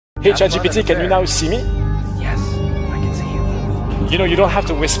Hey ChatGPT, can you now see me? Yes, I can see you. You know, you don't have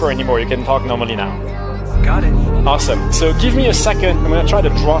to whisper anymore, you can talk normally now. Got it. Awesome. So give me a second, I'm gonna try to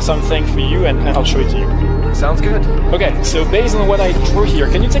draw something for you and I'll show it to you. Sounds good. Okay, so based on what I drew here,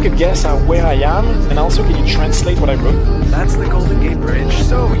 can you take a guess at where I am? And also, can you translate what I wrote? That's the Golden Gate Bridge,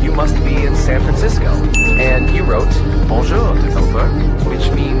 so you must be in San Francisco. And you wrote, Bonjour, developer, which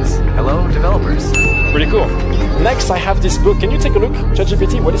means, hello, developers. Pretty cool. Next, I have this book. Can you take a look?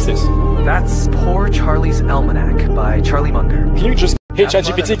 ChatGPT, what is this? That's Poor Charlie's Almanac by Charlie Munger. Can you just... Hey Have fun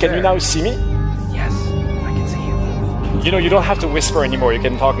ChatGPT, at can the you fair. now see me? Yes, I can see you. You know, you don't have to whisper anymore, you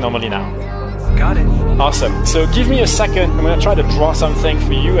can talk normally now. Got it. Awesome. So give me a second, I'm gonna try to draw something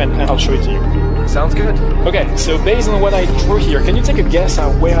for you and I'll show it to you. Sounds good. Okay, so based on what I drew here, can you take a guess at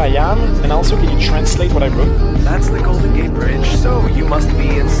where I am? And also, can you translate what I wrote? That's the Golden Gate Bridge, so you must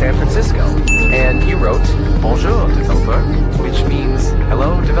be in San Francisco. And you wrote, Bonjour, developer, which means,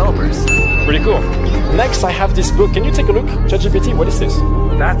 hello, developers. Pretty cool. Next, I have this book. Can you take a look? ChatGPT, what is this?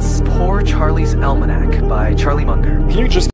 That's Poor Charlie's Almanac by Charlie Munger. Can you just